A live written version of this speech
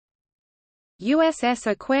USS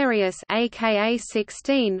Aquarius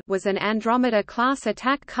AKA-16 was an Andromeda-class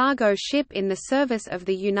attack cargo ship in the service of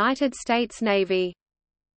the United States Navy.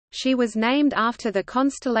 She was named after the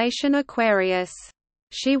constellation Aquarius.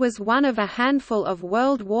 She was one of a handful of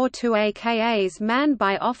World War II AKAs manned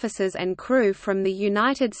by officers and crew from the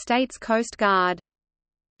United States Coast Guard.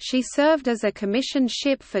 She served as a commissioned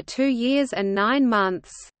ship for 2 years and 9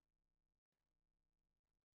 months.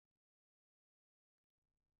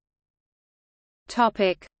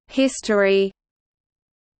 History.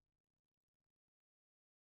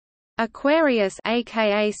 Aquarius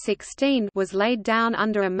AKA-16 was laid down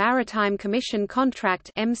under a Maritime Commission Contract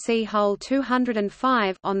MC Hull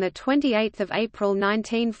 205 on 28 April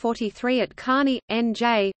 1943 at Kearney,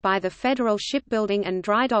 NJ, by the Federal Shipbuilding and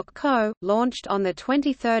Drydock Co., launched on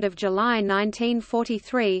 23 July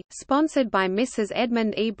 1943, sponsored by Mrs.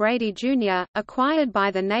 Edmund E. Brady, Jr., acquired by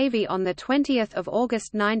the Navy on 20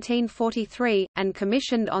 August 1943, and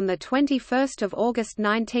commissioned on 21 August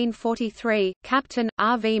 1943, Captain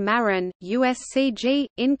R. V. Marin, USCG,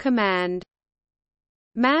 in command.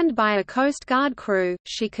 Manned by a Coast Guard crew,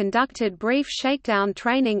 she conducted brief shakedown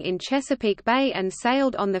training in Chesapeake Bay and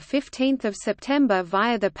sailed on 15 September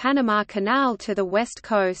via the Panama Canal to the west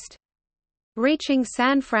coast. Reaching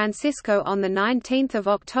San Francisco on 19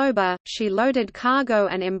 October, she loaded cargo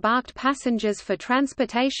and embarked passengers for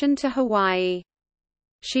transportation to Hawaii.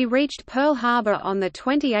 She reached Pearl Harbor on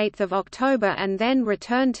 28 October and then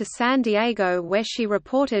returned to San Diego, where she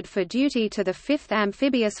reported for duty to the 5th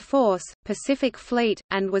Amphibious Force, Pacific Fleet,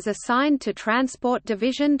 and was assigned to Transport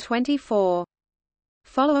Division 24.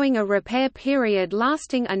 Following a repair period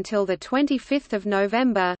lasting until 25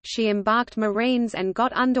 November, she embarked Marines and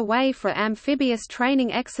got underway for amphibious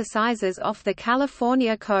training exercises off the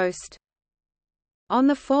California coast.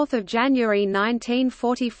 On 4 January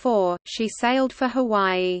 1944, she sailed for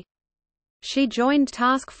Hawaii. She joined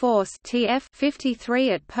Task Force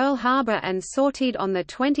TF-53 at Pearl Harbor and sortied on the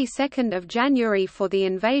 22nd of January for the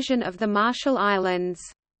invasion of the Marshall Islands.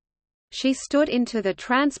 She stood into the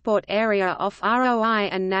transport area off Roi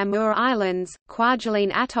and Namur Islands,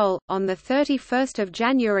 Kwajalein Atoll, on 31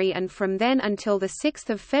 January and from then until 6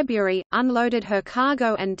 February, unloaded her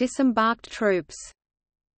cargo and disembarked troops.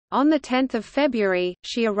 On 10 February,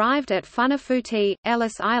 she arrived at Funafuti,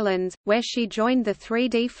 Ellis Islands, where she joined the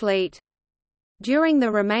 3D Fleet. During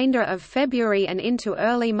the remainder of February and into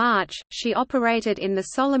early March, she operated in the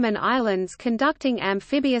Solomon Islands conducting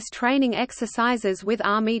amphibious training exercises with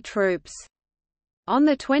Army troops. On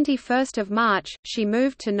 21 March, she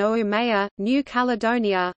moved to Noumea, New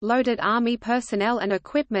Caledonia, loaded Army personnel and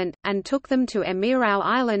equipment, and took them to Emirau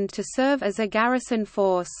Island to serve as a garrison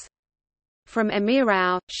force. From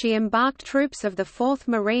Emirau, she embarked troops of the 4th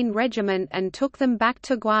Marine Regiment and took them back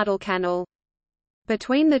to Guadalcanal.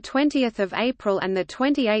 Between 20 April and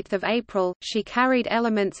 28 April, she carried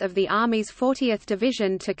elements of the Army's 40th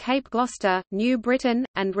Division to Cape Gloucester, New Britain,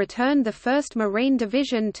 and returned the 1st Marine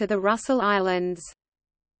Division to the Russell Islands.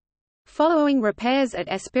 Following repairs at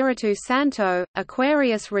Espiritu Santo,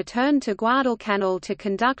 Aquarius returned to Guadalcanal to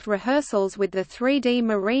conduct rehearsals with the 3D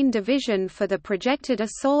Marine Division for the projected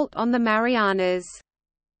assault on the Marianas.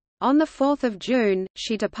 On 4 June,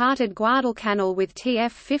 she departed Guadalcanal with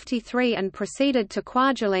TF-53 and proceeded to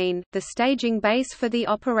Kwajalein, the staging base for the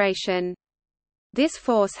operation. This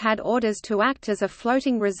force had orders to act as a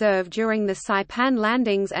floating reserve during the Saipan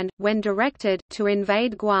landings and, when directed, to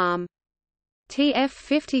invade Guam.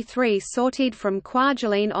 TF-53 sortied from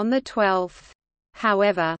Kwajalein on the 12th.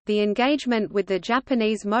 However, the engagement with the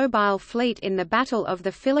Japanese mobile fleet in the Battle of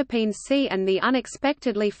the Philippine Sea and the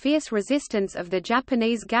unexpectedly fierce resistance of the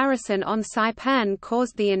Japanese garrison on Saipan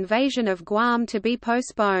caused the invasion of Guam to be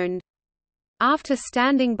postponed. After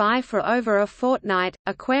standing by for over a fortnight,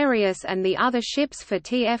 Aquarius and the other ships for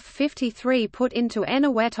TF-53 put into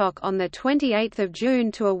Eniwetok on 28 June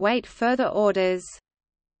to await further orders.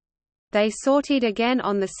 They sortied again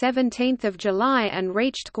on 17 July and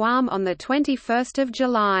reached Guam on 21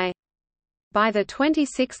 July. By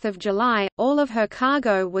 26 July, all of her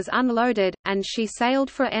cargo was unloaded, and she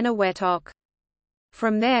sailed for Eniwetok.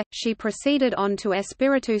 From there, she proceeded on to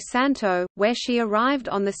Espiritu Santo, where she arrived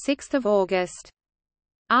on 6 August.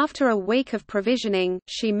 After a week of provisioning,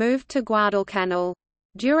 she moved to Guadalcanal.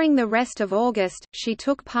 During the rest of August, she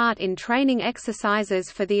took part in training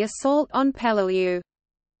exercises for the assault on Peleliu.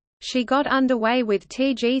 She got underway with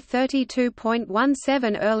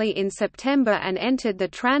TG-32.17 early in September and entered the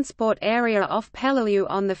transport area off Peleliu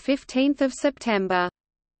on 15 September.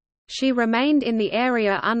 She remained in the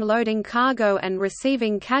area unloading cargo and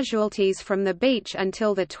receiving casualties from the beach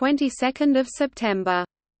until the 22nd of September.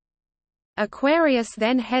 Aquarius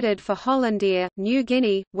then headed for Hollandia, New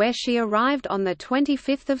Guinea, where she arrived on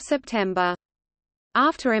 25 September.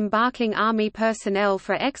 After embarking Army personnel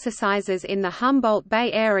for exercises in the Humboldt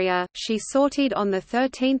Bay area, she sortied on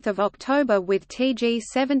 13 October with TG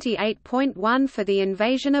 78.1 for the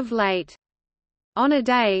invasion of Leyte. On a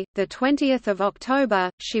day, 20 October,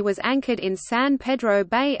 she was anchored in San Pedro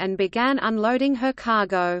Bay and began unloading her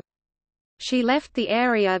cargo. She left the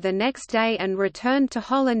area the next day and returned to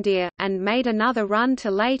Hollandia, and made another run to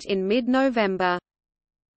Leyte in mid-November.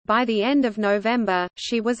 By the end of November,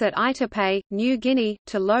 she was at Itape, New Guinea,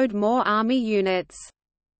 to load more Army units.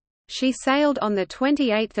 She sailed on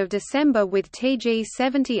 28 December with TG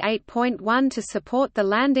 78.1 to support the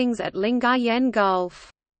landings at Lingayen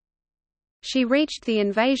Gulf. She reached the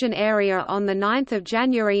invasion area on 9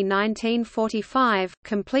 January 1945,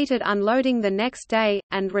 completed unloading the next day,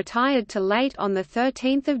 and retired to Leyte on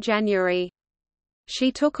 13 January.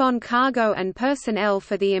 She took on cargo and personnel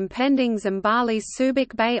for the impending Zambales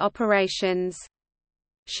Subic Bay operations.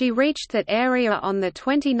 She reached that area on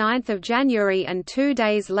 29 January and 2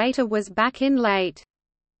 days later was back in Leyte.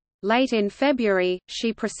 Late in February,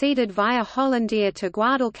 she proceeded via Hollandia to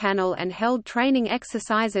Guadalcanal and held training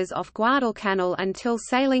exercises off Guadalcanal until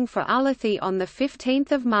sailing for Ulithi on 15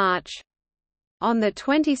 March. On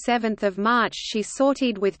 27 March she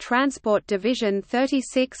sortied with Transport Division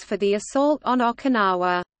 36 for the assault on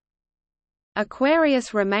Okinawa.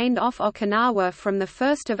 Aquarius remained off Okinawa from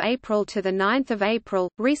 1 April to 9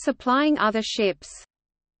 April, resupplying other ships.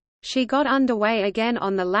 She got underway again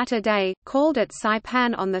on the latter day, called at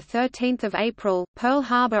Saipan on 13 April, Pearl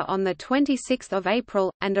Harbor on 26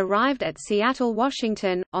 April, and arrived at Seattle,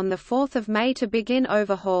 Washington, on 4 May to begin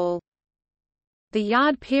overhaul. The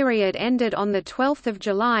yard period ended on 12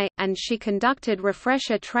 July, and she conducted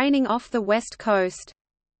refresher training off the West Coast.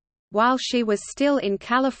 While she was still in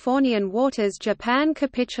Californian waters, Japan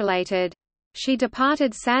capitulated. She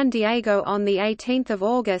departed San Diego on 18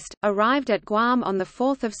 August, arrived at Guam on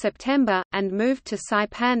 4 September, and moved to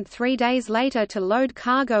Saipan 3 days later to load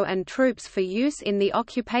cargo and troops for use in the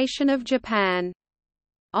occupation of Japan.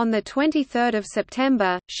 On 23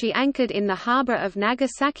 September, she anchored in the harbor of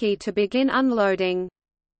Nagasaki to begin unloading.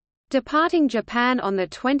 Departing Japan on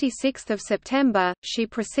 26 September, she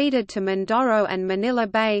proceeded to Mindoro and Manila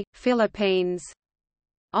Bay, Philippines.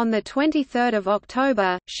 On 23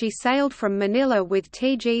 October, she sailed from Manila with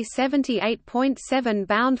TG 78.7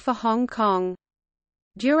 bound for Hong Kong.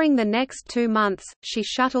 During the next 2 months, she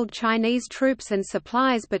shuttled Chinese troops and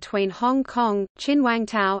supplies between Hong Kong,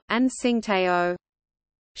 Chinwangtao, and Tsingtao.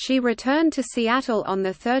 She returned to Seattle on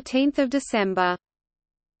 13 December.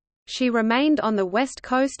 She remained on the West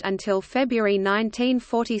Coast until February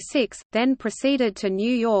 1946, then proceeded to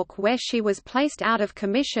New York where she was placed out of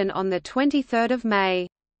commission on 23 May.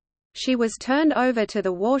 She was turned over to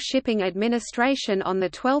the War Shipping Administration on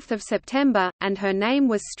 12 September, and her name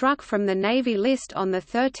was struck from the Navy list on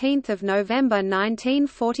 13 November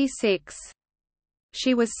 1946.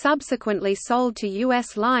 She was subsequently sold to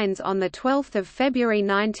U.S. Lines on 12 February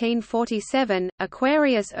 1947.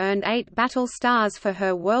 Aquarius earned 8 battle stars for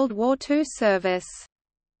her World War II service.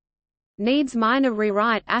 Needs minor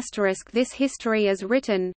rewrite *. This history as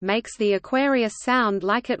written, makes the Aquarius sound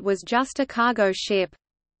like it was just a cargo ship.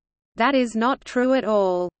 That is not true at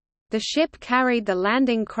all. The ship carried the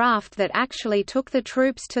landing craft that actually took the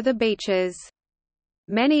troops to the beaches.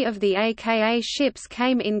 Many of the AKA ships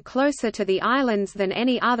came in closer to the islands than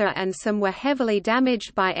any other, and some were heavily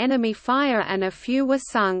damaged by enemy fire and a few were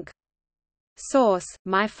sunk. Source: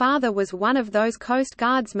 My father was one of those Coast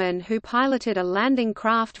Guardsmen who piloted a landing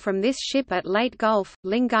craft from this ship at Leyte Gulf,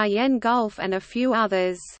 Lingayen Gulf and a few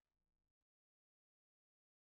others.